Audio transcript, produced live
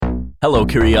Hello,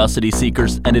 curiosity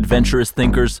seekers and adventurous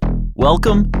thinkers.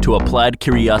 Welcome to Applied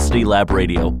Curiosity Lab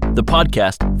Radio, the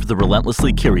podcast for the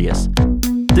relentlessly curious.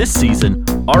 This season,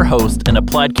 our host and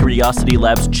Applied Curiosity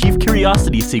Lab's chief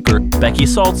curiosity seeker, Becky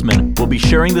Saltzman, will be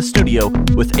sharing the studio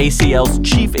with ACL's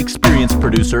chief experience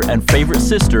producer and favorite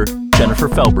sister, Jennifer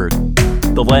Felberg.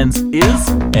 The lens is,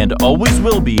 and always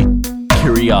will be,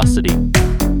 curiosity.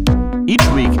 Each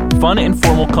week, fun,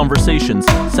 informal conversations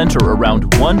center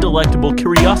around one delectable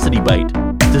curiosity bite,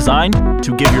 designed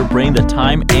to give your brain the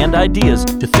time and ideas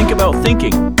to think about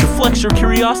thinking, to flex your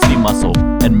curiosity muscle,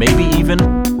 and maybe even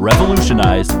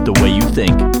revolutionize the way you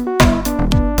think.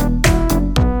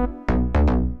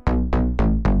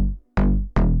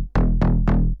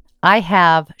 I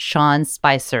have Sean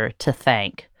Spicer to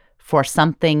thank for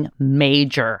something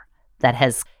major that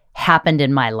has happened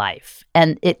in my life.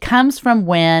 And it comes from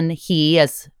when he,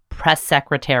 as press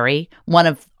secretary, one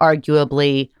of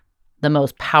arguably the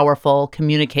most powerful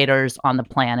communicators on the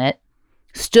planet,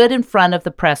 stood in front of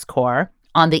the press corps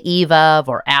on the eve of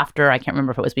or after, I can't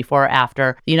remember if it was before or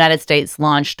after, the United States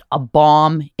launched a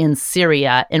bomb in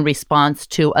Syria in response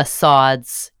to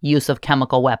Assad's use of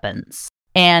chemical weapons.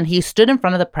 And he stood in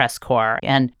front of the press corps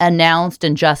and announced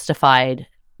and justified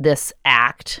this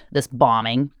act, this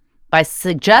bombing, by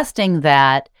suggesting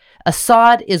that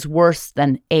Assad is worse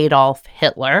than Adolf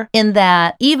Hitler, in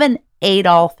that even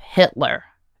Adolf Hitler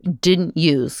didn't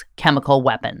use chemical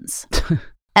weapons.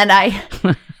 and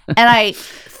I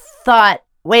thought,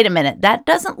 wait a minute, that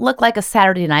doesn't look like a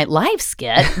Saturday Night Live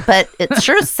skit, but it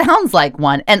sure sounds like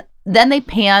one. And then they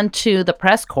panned to the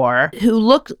press corps, who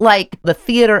looked like the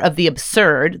theater of the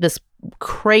absurd, this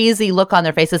crazy look on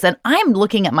their faces. And I'm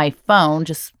looking at my phone,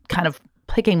 just kind of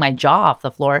picking my jaw off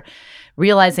the floor,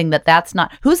 realizing that that's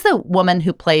not... Who's the woman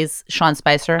who plays Sean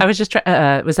Spicer? I was just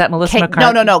trying... was that Melissa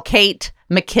McCarthy? No. Kate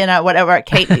McKenna, whatever.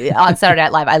 Kate on Saturday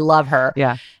Night Live. I love her.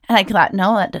 Yeah. And I thought,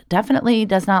 no, that definitely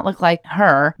does not look like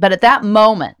her. But at that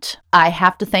moment, I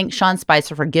have to thank Sean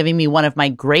Spicer for giving me one of my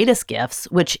greatest gifts,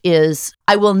 which is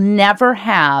I will never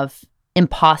have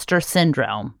imposter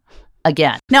syndrome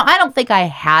again. Now, I don't think I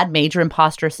had major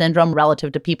imposter syndrome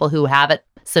relative to people who have it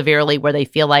severely, where they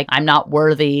feel like I'm not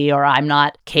worthy or I'm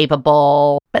not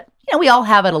capable. But, we all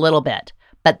have it a little bit.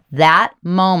 But that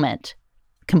moment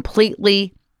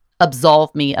completely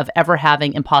absolved me of ever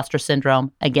having imposter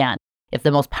syndrome again. If the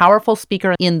most powerful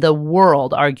speaker in the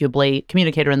world, arguably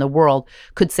communicator in the world,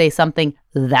 could say something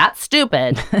that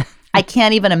stupid, I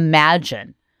can't even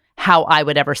imagine how I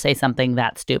would ever say something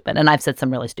that stupid. And I've said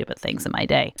some really stupid things in my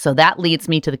day. So that leads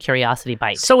me to the curiosity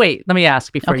bite. So wait, let me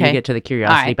ask before you get to the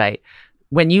curiosity bite.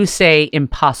 When you say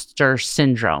imposter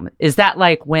syndrome, is that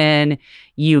like when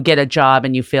you get a job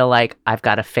and you feel like, I've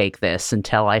got to fake this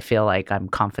until I feel like I'm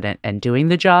confident and doing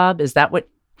the job? Is that what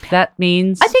that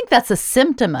means? I think that's a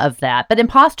symptom of that. But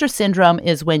imposter syndrome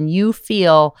is when you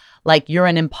feel like you're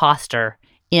an imposter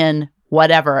in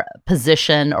whatever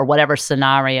position or whatever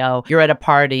scenario. You're at a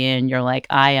party and you're like,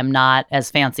 I am not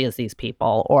as fancy as these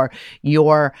people. Or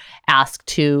you're asked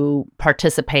to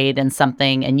participate in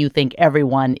something and you think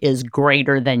everyone is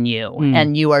greater than you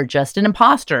and you are just an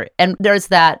imposter. And there's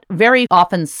that very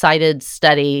often cited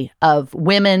study of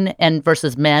women and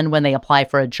versus men when they apply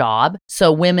for a job.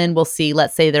 So women will see,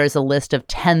 let's say there's a list of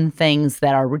 10 things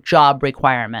that are job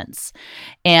requirements.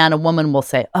 And a woman will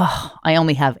say, oh, I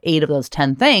only have 8 of those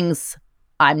 10 things.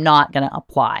 I'm not going to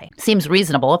apply. Seems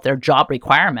reasonable if they're job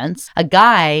requirements. A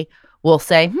guy will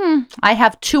say, I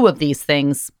have 2 of these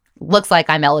things. Looks like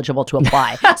I'm eligible to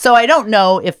apply. So I don't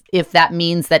know if that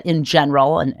means that in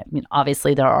general, and I mean,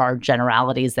 obviously there are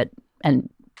generalities that and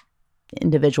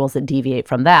individuals that deviate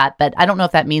from that, but I don't know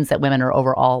if that means that women are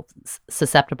overall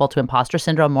susceptible to imposter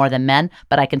syndrome more than men.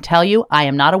 But I can tell you, I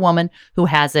am not a woman who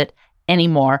has it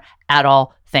anymore at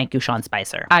all. Thank you, Sean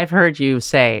Spicer. I've heard you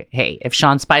say, hey, if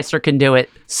Sean Spicer can do it,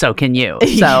 so can you.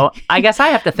 So I guess I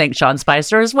have to thank Sean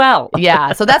Spicer as well.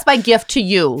 Yeah, so that's my gift to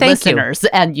you, listeners,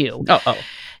 and you.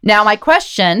 Now, my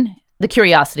question, the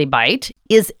curiosity bite,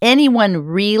 is anyone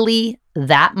really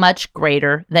that much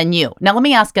greater than you? Now, let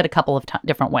me ask it a couple of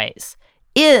different ways.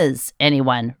 Is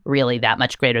anyone really that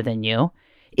much greater than you?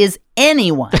 Is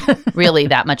anyone really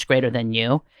that much greater than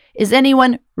you? Is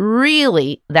anyone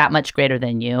really that much greater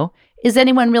than you? Is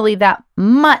anyone really that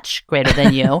much greater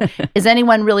than you? Is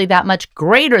anyone really that much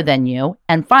greater than you?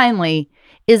 And finally,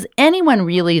 is anyone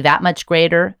really that much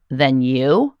greater than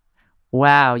you?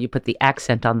 Wow, you put the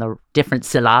accent on the different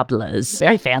syllables.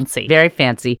 Very fancy. Very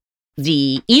fancy.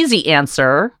 The easy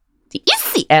answer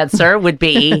would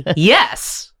be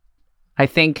yes. I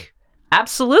think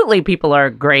absolutely people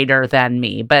are greater than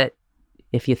me. But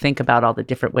if you think about all the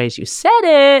different ways you said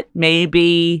it,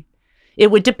 maybe It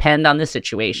would depend on the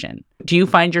situation. Do you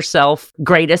find yourself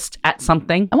greatest at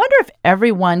something? I wonder if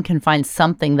everyone can find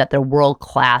something that they're world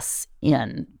class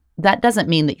in. That doesn't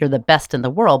mean that you're the best in the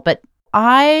world, but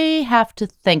I have to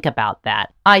think about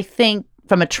that. I think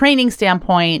from a training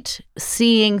standpoint,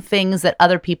 seeing things that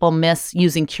other people miss,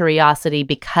 using curiosity,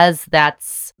 because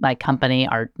that's my company,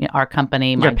 our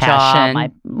company, my your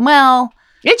passion. Job,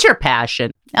 it's your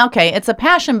passion. Okay, it's a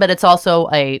passion, but it's also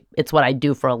it's what I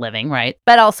do for a living, right?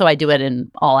 But also I do it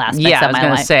in all aspects of my life. Yeah, I was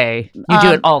going to say, you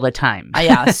do it all the time.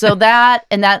 Yeah, so that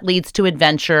leads to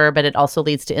adventure, but it also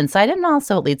leads to insight, and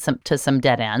also it leads to some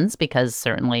dead ends, because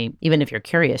certainly, even if you're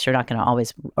curious, you're not going to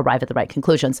always arrive at the right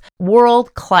conclusions.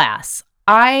 World class.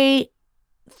 I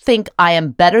think I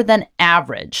am better than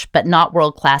average, but not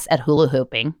world class at hula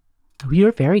hooping.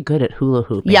 You're very good at hula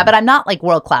hooping. Yeah, but I'm not like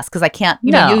world class, because I can't,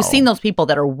 you've seen those people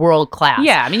that are world class.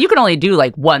 Yeah, I mean, you can only do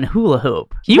like one hula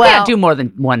hoop. You can't do more than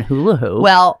one hula hoop.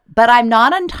 Well, but I'm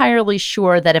not entirely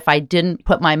sure that if I didn't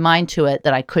put my mind to it,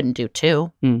 that I couldn't do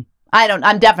two.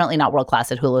 I'm definitely not world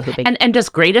class at hula hooping. And does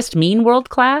greatest mean world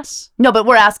class? No, but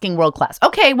we're asking world class.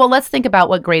 Okay, well, let's think about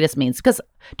what greatest means. Because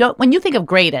when you think of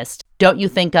greatest, don't you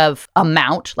think of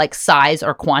amount, like size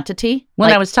or quantity?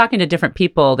 When I was talking to different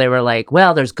people, they were like,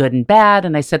 well, there's good and bad.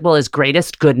 And I said, well, is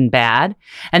greatest good and bad?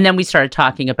 And then we started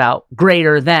talking about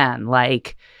greater than,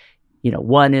 like,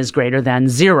 1 is greater than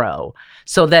 0.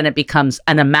 So then it becomes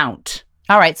an amount.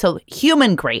 All right, so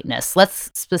human greatness.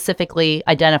 Let's specifically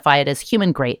identify it as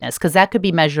human greatness, because that could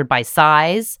be measured by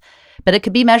size, but it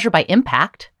could be measured by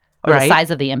impact, or the size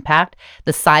of the impact,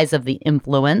 the size of the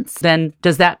influence. Then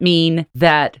does that mean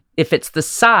that if it's the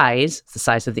size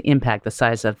of the impact, the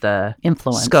size of the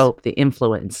influence, scope, the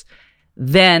influence,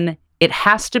 then it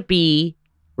has to be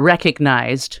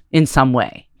recognized in some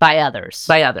way? By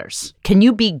others. Can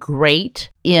you be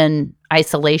great in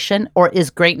isolation, or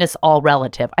is greatness all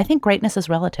relative? I think greatness is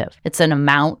relative. It's an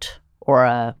amount or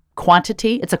a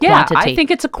quantity. It's a quantity. Yeah, I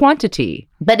think it's a quantity.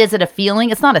 But is it a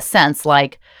feeling? It's not a sense,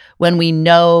 like when we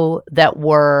know that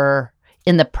we're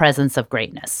in the presence of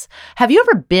greatness. Have you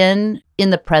ever been in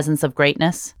the presence of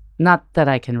greatness? Not that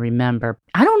I can remember.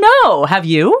 I don't know. Have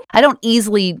you? I don't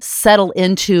easily settle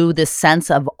into this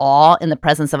sense of awe in the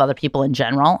presence of other people in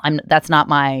general. That's not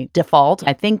my default.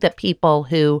 I think that people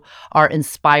who are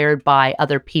inspired by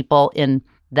other people in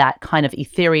that kind of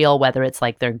ethereal, whether it's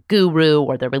like their guru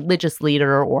or their religious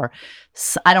leader, or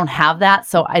I don't have that.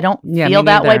 So I don't feel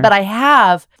that way, but I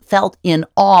have felt in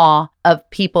awe of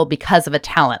people because of a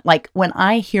talent. Like when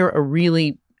I hear a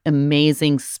really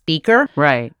amazing speaker.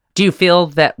 Right. Do you feel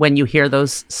that when you hear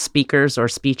those speakers or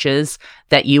speeches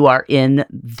that you are in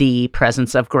the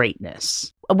presence of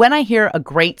greatness? When I hear a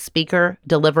great speaker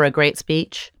deliver a great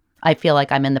speech, I feel like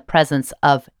I'm in the presence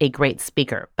of a great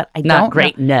speaker. But I don't know.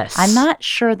 Greatness. I'm not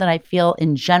sure that I feel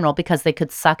in general, because they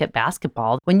could suck at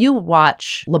basketball. When you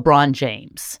watch LeBron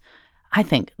James, I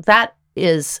think that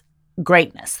is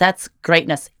greatness. That's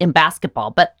greatness in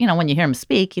basketball. But, when you hear him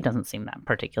speak, he doesn't seem that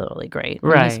particularly great.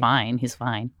 Right. He's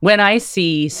fine. When I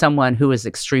see someone who is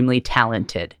extremely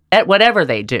talented at whatever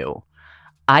they do,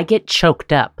 I get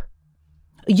choked up.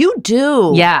 You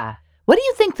do? Yeah. What do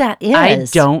you think that is? I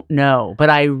don't know, but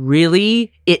I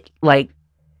really,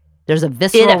 there's a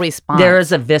visceral response. There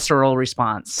is a visceral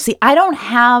response. See, I don't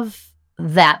have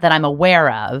that I'm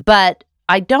aware of, but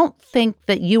I don't think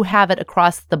that you have it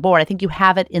across the board. I think you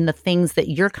have it in the things that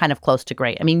you're kind of close to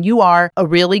great. I mean, you are a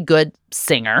really good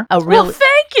singer. Well,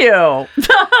 thank you.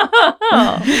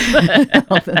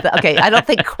 Okay, I don't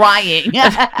think crying.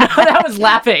 That was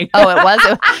laughing. Oh, it was?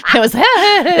 It was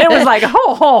It was like,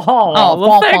 ho, ho, ho. Oh,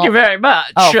 well, thank you very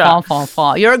much. Oh,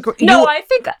 fall. I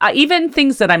think even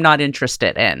things that I'm not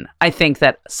interested in, I think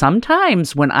that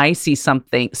sometimes when I see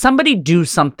somebody do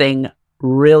something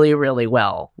really, really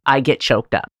well, I get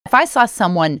choked up. If I saw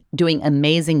someone doing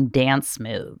amazing dance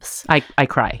moves, I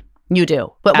cry. You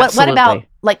do. But what about,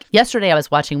 like yesterday I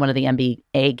was watching one of the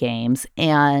NBA games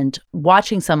and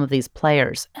watching some of these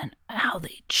players and how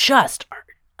they just are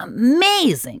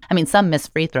amazing. I mean, some miss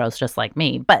free throws just like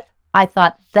me, but I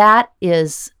thought that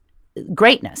is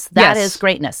greatness. That is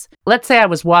greatness. Let's say I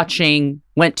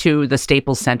went to the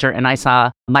Staples Center and I saw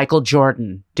Michael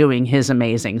Jordan doing his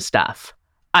amazing stuff.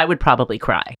 I would probably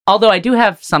cry. Although I do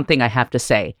have something I have to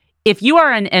say. If you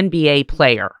are an NBA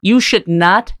player, you should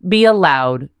not be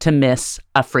allowed to miss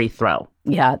a free throw.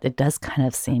 Yeah, it does kind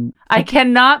of seem... I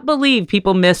cannot believe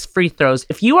people miss free throws.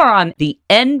 If you are on the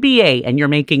NBA and you're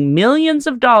making millions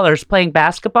of dollars playing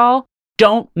basketball,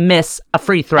 don't miss a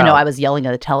free throw. I was yelling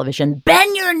at the television,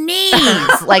 bend your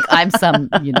knees, like I'm some,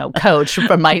 coach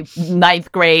from my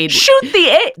 9th grade. Shoot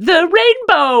the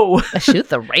rainbow. Shoot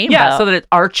the rainbow. Yeah, so that it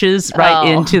arches right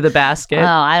into the basket. Oh,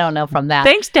 I don't know from that.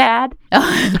 Thanks, Dad.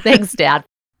 Thanks, Dad.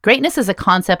 Greatness is a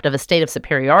concept of a state of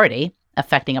superiority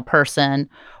affecting a person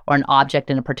or an object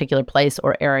in a particular place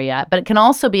or area, but it can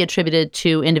also be attributed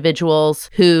to individuals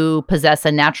who possess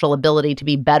a natural ability to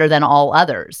be better than all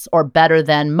others or better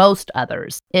than most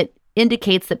others. It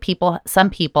indicates that some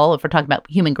people, if we're talking about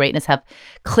human greatness, have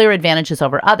clear advantages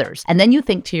over others. And then you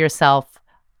think to yourself,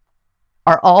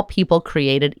 are all people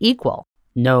created equal?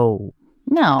 No.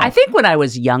 No. I think when I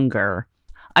was younger,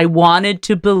 I wanted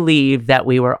to believe that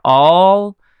we were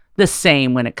all the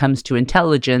same when it comes to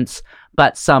intelligence,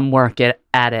 but some work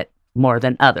at it more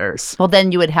than others. Well,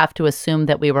 then you would have to assume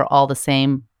that we were all the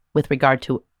same with regard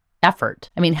to effort.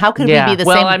 I mean, how could we be the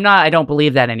same? Well, I don't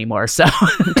believe that anymore. So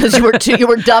because you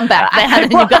were dumb back then,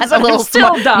 and you got a little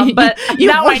still dumb, but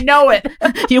now I know it.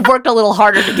 You worked a little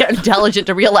harder to get intelligent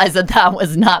to realize that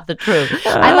was not the truth.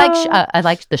 I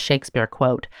like the Shakespeare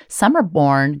quote: "Some are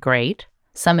born great,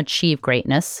 some achieve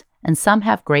greatness, and some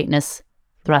have greatness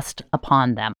thrust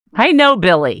upon them." I know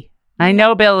Billy.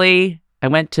 I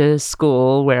went to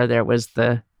school where there was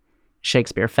the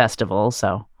Shakespeare Festival,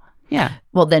 so yeah.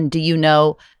 Well, then, do you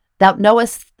know thou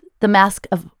knowest the mask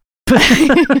of?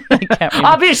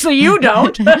 Obviously, you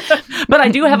don't. But I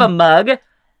do have a mug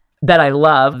that I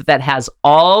love that has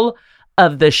all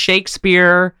of the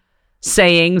Shakespeare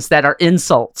sayings that are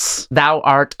insults. Thou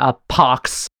art a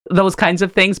pox, those kinds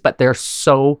of things, but they're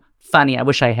so funny. I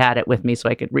wish I had it with me so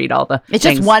I could read all the It's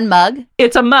things. Just one mug?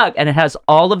 It's a mug, and it has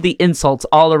all of the insults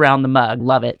all around the mug.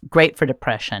 Love it. Great for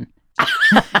depression.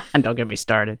 And don't get me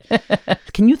started.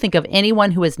 Can you think of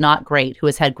anyone who is not great, who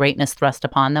has had greatness thrust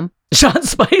upon them? Sean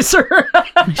Spicer.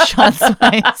 Sean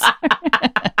Spicer.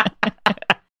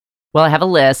 Well, I have a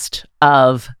list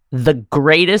of the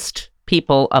greatest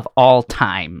people of all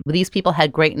time. These people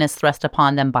had greatness thrust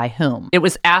upon them by whom? It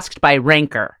was asked by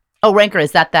Ranker. Oh, Ranker,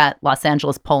 is that Los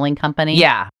Angeles polling company?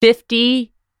 Yeah.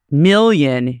 50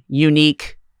 million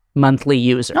unique monthly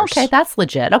users. Okay, that's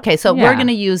legit. Okay, so we're going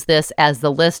to use this as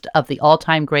the list of the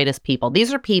all-time greatest people.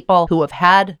 These are people who have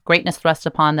had greatness thrust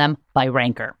upon them by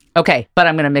Ranker. Okay, but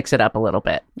I'm going to mix it up a little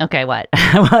bit. Okay, what?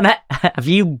 I want to have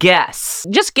you guess.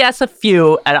 Just guess a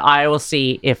few, and I will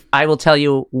see if I will tell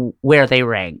you where they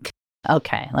rank.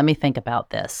 Okay, let me think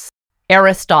about this.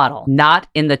 Aristotle. Not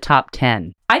in the top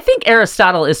 10. I think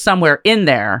Aristotle is somewhere in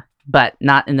there, but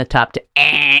not in the top 10.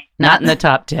 Not in the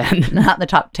top 10. Not in the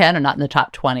top 10 or not in the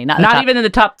top 20? Not even in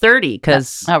the top 30,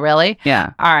 because... Oh, really?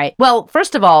 Yeah. All right. Well,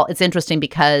 first of all, it's interesting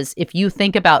because if you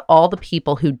think about all the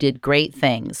people who did great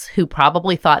things, who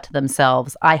probably thought to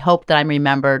themselves, I hope that I'm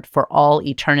remembered for all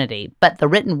eternity, but the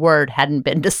written word hadn't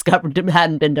been discovered,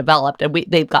 hadn't been developed, and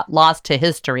they've got lost to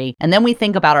history. And then we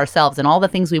think about ourselves and all the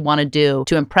things we want to do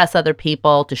to impress other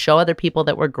people, to show other people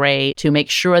that we're great, to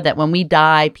make sure that when we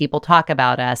die, people talk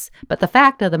about us. But the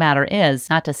fact of the matter is,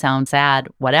 not to sound sad,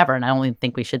 whatever, and I don't even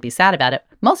think we should be sad about it.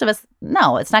 Most of us,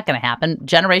 no, it's not going to happen.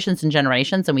 Generations and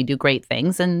generations, and we do great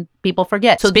things, and people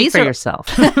forget. So Speak for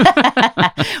yourself.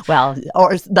 Well,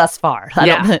 or thus far. Far.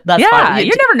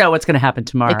 You never know what's going to happen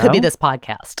tomorrow. It could be this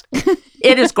podcast.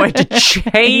 It is going to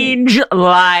change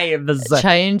lives.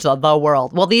 Change the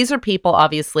world. Well, these are people,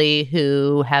 obviously,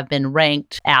 who have been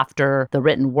ranked after the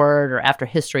written word or after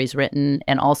history is written,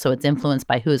 and also it's influenced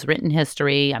by who's written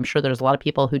history. I'm sure there's a lot of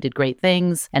people who did great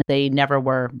things, and they never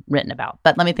were written about.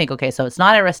 But let me think. Okay, so it's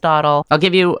not Aristotle. I'll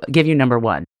give you number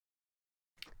one.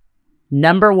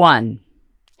 Number one,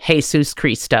 Jesus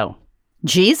Christo.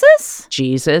 Jesus?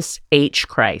 Jesus H.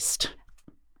 Christ.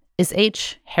 Is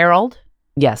H Harold?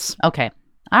 Yes. Okay.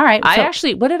 All right.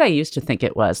 What did I used to think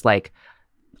it was? Like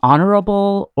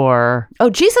honorable or... Oh,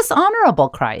 Jesus Honorable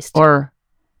Christ. Or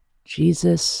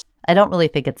Jesus... I don't really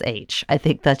think it's H. I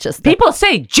think that's just... People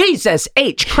say Jesus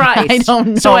H. Christ. I don't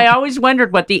know. So I always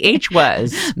wondered what the H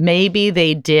was. Maybe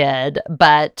they did,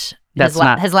 but... His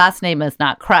last name is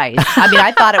not Christ. I mean,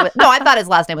 I thought it was... No, I thought his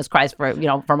last name was Christ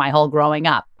for my whole growing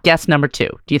up. Guess number two.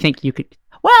 Do you think you could...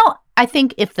 Well, I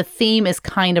think if the theme is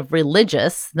kind of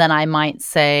religious, then I might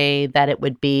say that it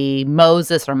would be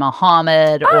Moses or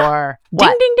Muhammad or... What?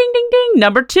 Ding, ding, ding, ding, ding.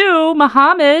 Number two,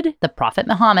 Muhammad. The Prophet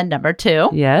Muhammad, number two.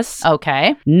 Yes.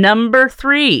 Okay. Number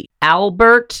three,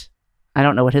 Albert. I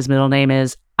don't know what his middle name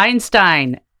is.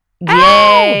 Einstein.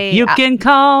 Yay. You can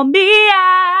call me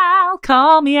Al.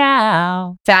 Call me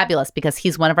Al. Fabulous, because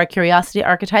he's one of our curiosity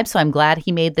archetypes, so I'm glad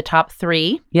he made the top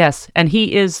three. Yes, and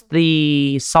he is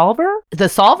the solver? The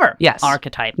solver. Yes.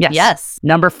 Archetype. Yes. Yes.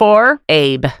 Number four,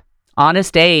 Abe.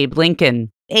 Honest Abe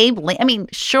Lincoln. Abe Lincoln, I mean,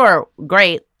 sure,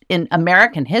 great in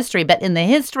American history, but in the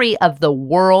history of the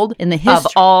world, in the history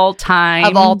of all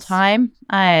time,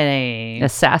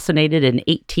 assassinated in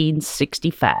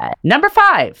 1865. Number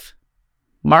 5,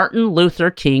 Martin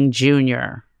Luther King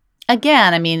Jr.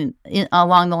 Again, I mean,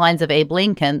 along the lines of Abe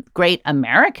Lincoln, great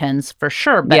Americans for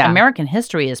sure, but American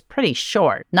history is pretty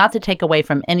short. Not to take away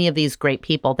from any of these great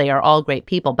people. They are all great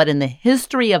people. But in the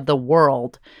history of the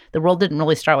world didn't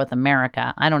really start with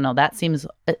America. I don't know. That seems,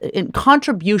 in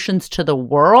contributions to the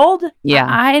world,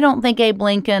 I don't think Abe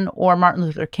Lincoln or Martin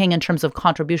Luther King in terms of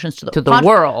contributions to the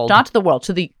world. Not to the world,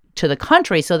 to the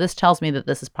country. So this tells me that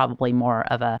this is probably more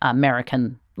of an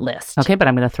American list. Okay, but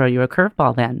I'm going to throw you a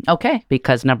curveball then. Okay.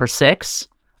 Because number 6,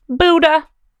 Buddha.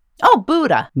 Oh,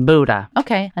 Buddha. Buddha.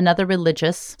 Okay, another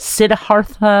religious.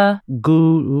 Siddhartha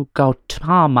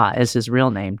Gautama is his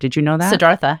real name. Did you know that?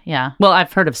 Siddhartha, yeah. Well,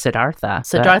 I've heard of Siddhartha.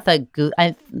 Siddhartha.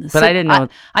 I didn't know.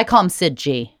 I call him Sid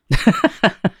G.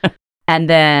 And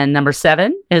then number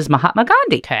 7 is Mahatma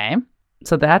Gandhi. Okay.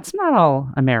 So that's not all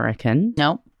American.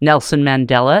 Nope. Nelson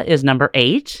Mandela is number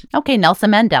 8. Okay,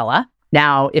 Nelson Mandela.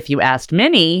 Now, if you asked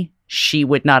Minnie, she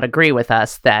would not agree with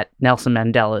us that Nelson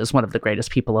Mandela is one of the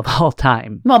greatest people of all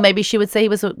time. Well, maybe she would say he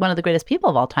was one of the greatest people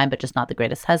of all time, but just not the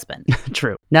greatest husband.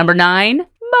 True. Number 9,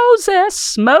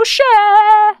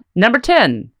 Moshe. Number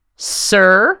 10,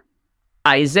 Sir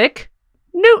Isaac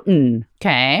Newton.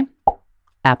 Okay.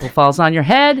 Apple falls on your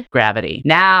head, gravity.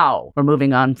 Now, we're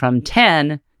moving on from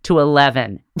 10 to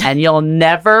 11, and you'll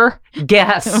never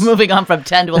guess. We're moving on from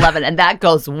 10 to 11, and that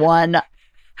goes one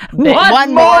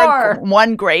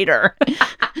greater.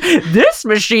 This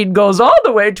machine goes all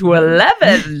the way to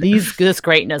 11. This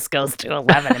greatness goes to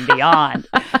 11 and beyond.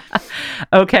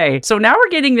 Okay, so now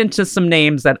we're getting into some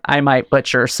names that I might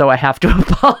butcher, so I have to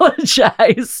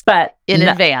apologize. But in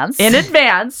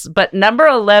advance. But number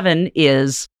 11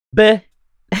 is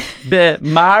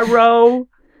Maro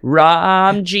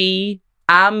Ramji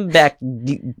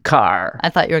Ambedkar. I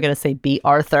thought you were going to say B.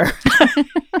 Arthur.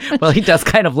 Well, he does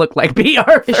kind of look like B.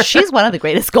 Arthur. She's one of the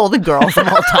greatest Golden Girls of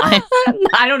all time.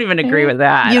 I don't even agree with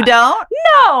that. You don't?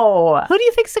 No. Who do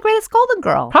you think's the greatest Golden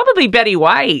Girl? Probably Betty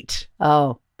White.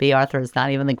 Oh, B. Arthur is not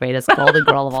even the greatest Golden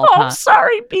Girl of all time. Oh,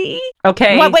 sorry, B.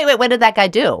 Okay. Wait. What did that guy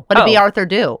do? What did B. Arthur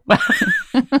do?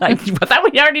 I thought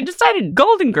we already decided.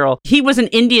 Golden Girl. He was an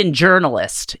Indian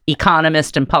journalist,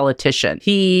 economist, and politician.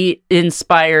 He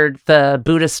inspired the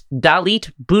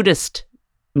Dalit Buddhist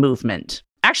movement.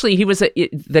 Actually, he was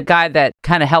the guy that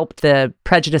kind of helped the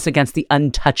prejudice against the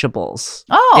untouchables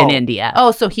in India.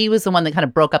 Oh, so he was the one that kind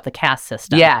of broke up the caste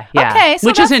system. Yeah. Okay, so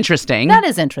which is interesting. That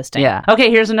is interesting. Yeah. Okay,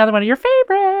 here's another one of your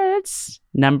favorites.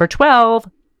 Number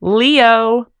 12,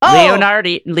 Leo. Oh.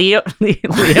 Leonardo. God,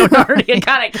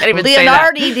 I can't even say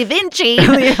that. Leonardo da Vinci.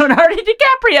 Leonardo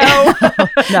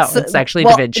DiCaprio. No, it's actually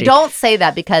Da Vinci. Don't say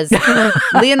that because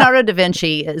Leonardo da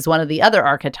Vinci is one of the other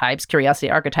archetypes,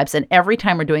 curiosity archetypes. And every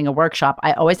time we're doing a workshop,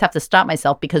 I always have to stop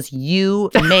myself because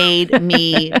you made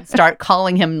me start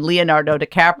calling him Leonardo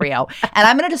DiCaprio. And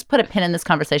I'm going to just put a pin in this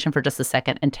conversation for just a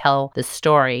second and tell the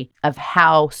story of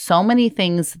how so many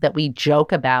things that we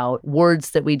joke about, words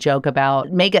that we joke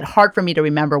about, make it hard for me to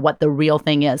remember what the real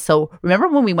thing is. So remember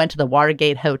when we went to the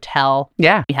Watergate Hotel?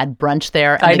 Yeah. We had brunch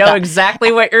there. And I know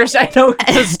exactly what I know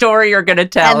the story you're going to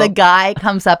tell. And the guy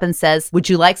comes up and says, would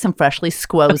you like some freshly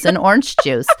squozen orange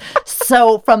juice?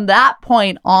 So from that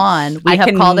point on, we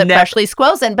have called it freshly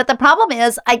squozen. But the problem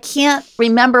is I can't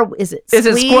remember, is it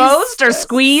squozed or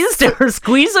squeezed or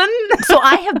squeezing? So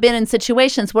I have been in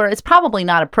situations where it's probably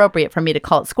not appropriate for me to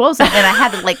call it squozen. And I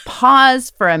had to pause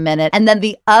for a minute. And then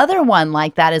the other one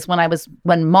like that is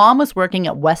when Mom was working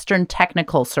at Western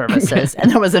Technical Services, and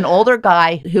there was an older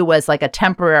guy who was like a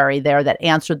temporary there that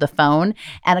answered the phone,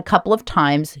 and a couple of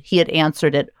times he had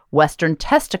answered it Western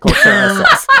Testicle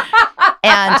Services.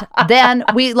 And then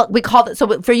we called it,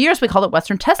 so for years we called it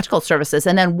Western Testicle Services.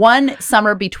 And then one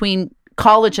summer between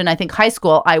college and I think high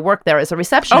school, I worked there as a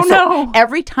receptionist. Oh, no.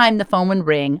 Every time the phone would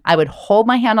ring, I would hold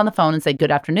my hand on the phone and say, good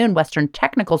afternoon, Western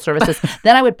Technical Services.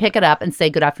 Then I would pick it up and say,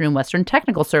 good afternoon, Western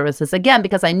Technical Services again,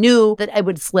 because I knew that I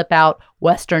would slip out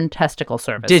Western Testicle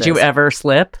Services. Did you ever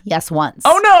slip? Yes, once.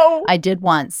 Oh, no. I did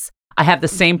once. I have the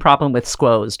same problem with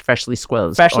squozed, freshly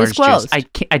squozed. Freshly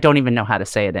squozed. I don't even know how to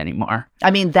say it anymore.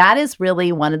 I mean, that is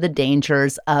really one of the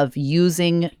dangers of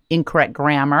using incorrect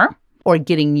grammar or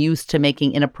getting used to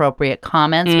making inappropriate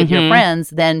comments with your friends.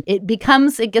 Then it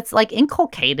gets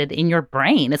inculcated in your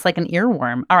brain. It's like an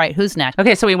earworm. All right, who's next?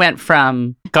 Okay, so we went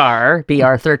from B.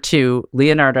 Arthur to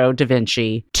Leonardo da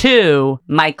Vinci to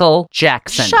Michael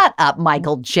Jackson. Shut up,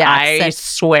 Michael Jackson. I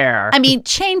swear. I mean,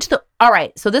 change the All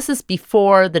right. So this is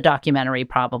before the documentary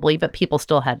probably, but people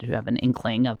still had to have an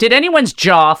inkling of... Did anyone's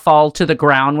jaw fall to the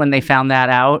ground when they found that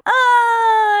out?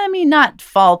 I mean, not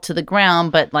fall to the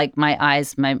ground, but like my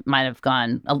eyes might have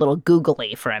gone a little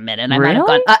googly for a minute. I might have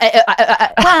gone,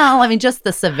 well, I mean, just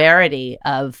the severity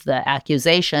of the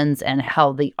accusations and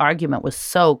how the argument was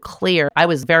so clear. I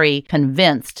was very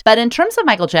convinced. But in terms of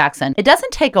Michael Jackson, it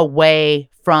doesn't take away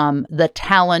from the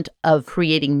talent of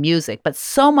creating music, but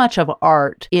so much of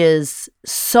art is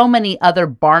so many other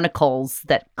barnacles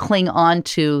that cling on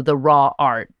to the raw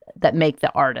art that make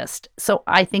the artist. So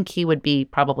I think he would be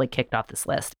probably kicked off this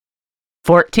list.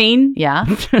 14? Yeah.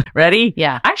 Ready?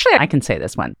 Yeah. Actually, I can say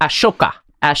this one. Ashoka.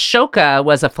 Ashoka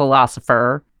was a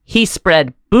philosopher. He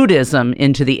spread Buddhism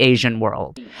into the Asian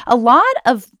world. A lot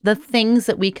of the things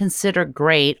that we consider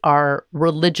great are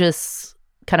religious,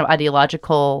 kind of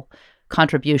ideological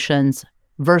contributions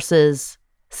versus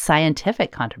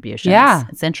scientific contributions. Yeah.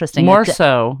 It's interesting. More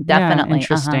so. Definitely. Yeah,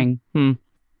 interesting.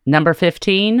 Number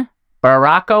 15,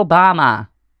 Barack Obama.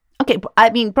 Okay, I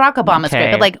mean, Barack Obama's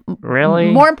great, but like, really?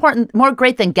 More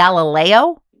great than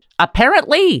Galileo?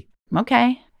 Apparently.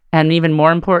 Okay. And even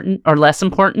more important, or less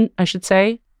important, I should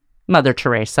say, Mother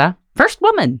Teresa. First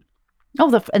woman.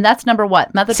 Oh, and that's number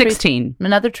what? Mother 16.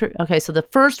 Okay, so the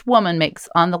first woman makes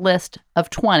on the list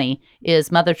of 20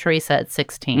 is Mother Teresa at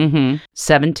 16.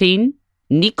 17,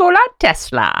 Nikola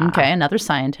Tesla. Okay, another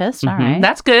scientist. All right.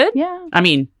 That's good. Yeah. I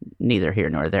mean, neither here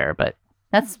nor there, but...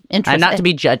 That's interesting. Not to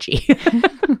be judgy.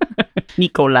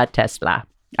 Nikola Tesla.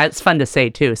 It's fun to say,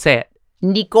 too. Say it.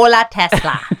 Nikola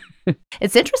Tesla.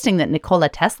 It's interesting that Nikola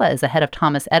Tesla is ahead of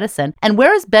Thomas Edison. And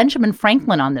where is Benjamin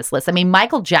Franklin on this list? I mean,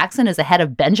 Michael Jackson is ahead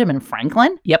of Benjamin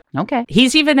Franklin? Yep. Okay.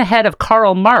 He's even ahead of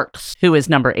Karl Marx, who is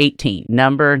number 18.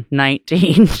 Number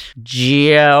 19,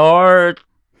 George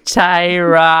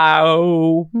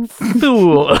Tyrao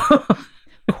Fool.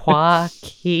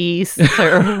 Quackisir.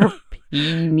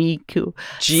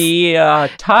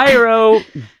 Tyro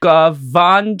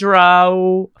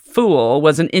Govindrao Fool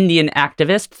was an Indian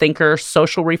activist, thinker,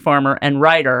 social reformer, and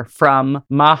writer from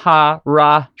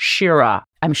Maharashtra.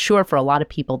 I'm sure for a lot of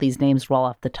people, these names roll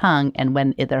off the tongue, and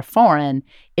when they're foreign,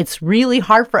 it's really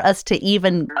hard for us to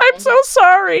even... I'm so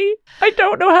sorry. I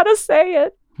don't know how to say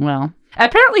it. Well...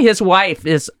 Apparently his wife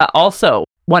is also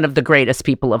one of the greatest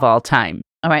people of all time.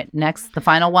 All right, next, the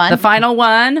final one. The final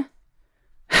one...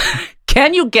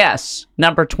 Can you guess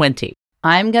number 20?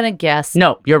 I'm going to guess...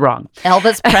 No, you're wrong.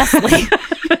 Elvis Presley.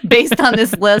 Based on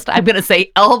this list, I'm going to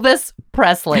say Elvis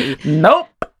Presley. Nope.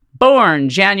 Born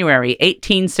January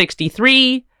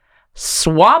 1863,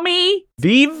 Swami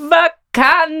Vivekananda.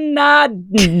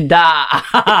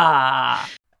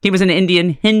 He was an Indian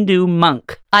Hindu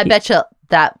monk. I bet you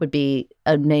that would be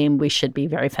a name we should be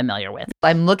very familiar with.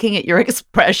 I'm looking at your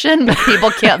expression, but people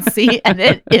can't see, and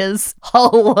it is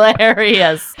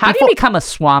hilarious. How do you become a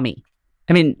Swami?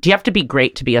 I mean, do you have to be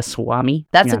great to be a Swami?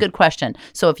 That's a good question.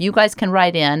 So if you guys can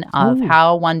write in of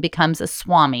how one becomes a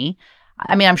Swami,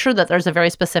 I mean, I'm sure that there's a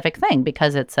very specific thing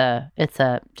because it's a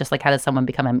just like how does someone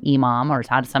become an imam, or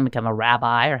how does someone become a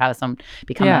rabbi, or how does someone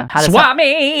become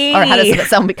Swami, or how does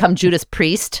someone become Judas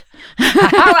Priest?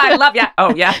 I love you.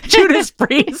 Oh yeah, Judas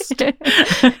Priest.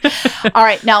 All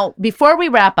right, now before we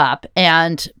wrap up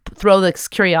and throw this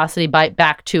curiosity bite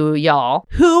back to y'all,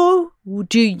 who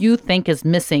do you think is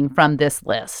missing from this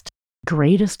list?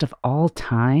 Greatest of all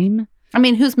time? I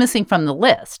mean, who's missing from the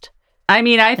list? I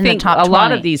mean, I think a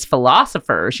lot of these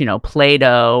philosophers, you know,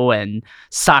 Plato and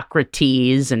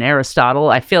Socrates and Aristotle,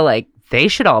 I feel like they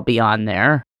should all be on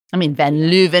there. I mean, Van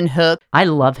Leeuwenhoek. I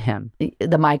love him.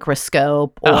 The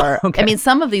microscope. Or, okay. I mean,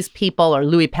 some of these people, or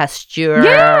Louis Pasteur,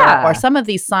 or some of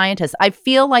these scientists, I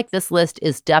feel like this list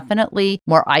is definitely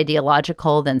more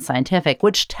ideological than scientific,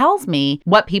 which tells me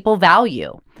what people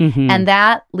value. And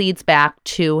that leads back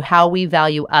to how we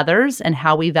value others and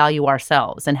how we value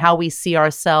ourselves and how we see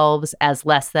ourselves as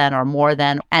less than or more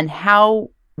than, and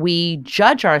how we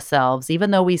judge ourselves,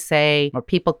 even though we say, or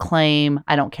people claim,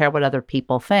 I don't care what other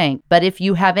people think. But if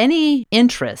you have any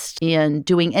interest in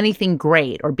doing anything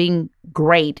great or being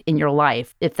great in your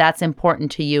life, if that's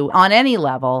important to you on any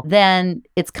level, then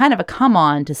it's kind of a come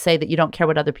on to say that you don't care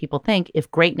what other people think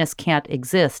if greatness can't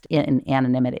exist in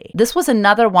anonymity. This was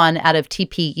another one out of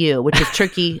TPU, which is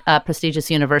Turkey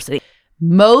prestigious university.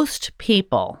 Most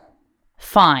people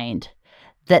find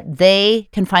that they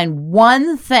can find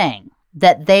one thing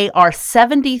that they are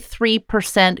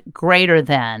 73% greater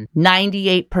than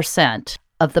 98%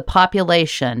 of the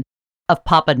population of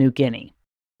Papua New Guinea,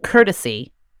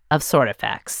 courtesy of Sort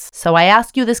Effects. So I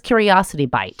ask you this curiosity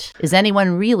bite. Is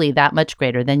anyone really that much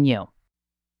greater than you?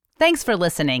 Thanks for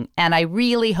listening, and I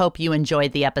really hope you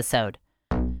enjoyed the episode.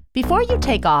 Before you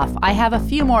take off, I have a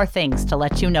few more things to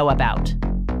let you know about.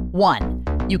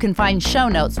 1. You can find show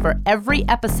notes for every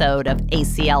episode of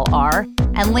ACLR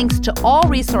and links to all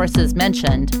resources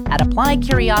mentioned at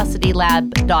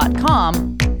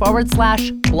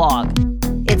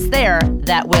appliedcuriositylab.com/blog. It's there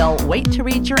that we'll wait to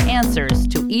read your answers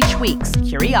to each week's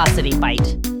Curiosity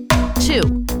Bite.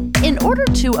 2. In order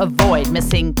to avoid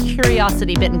missing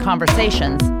Curiosity-Bitten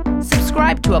conversations,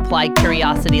 subscribe to Applied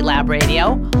Curiosity Lab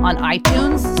Radio on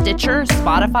iTunes, Stitcher,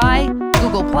 Spotify,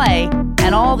 Google Play,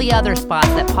 and all the other spots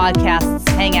that podcasts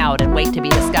hang out and wait to be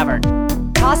discovered.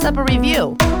 Toss up a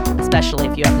review, especially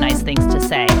if you have nice things to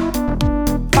say.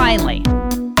 Finally,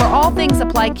 for all things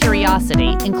Applied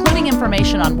Curiosity, including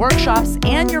information on workshops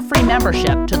and your free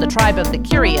membership to the Tribe of the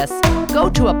Curious, go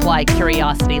to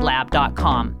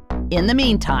appliedcuriositylab.com. In the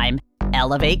meantime,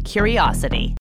 elevate curiosity.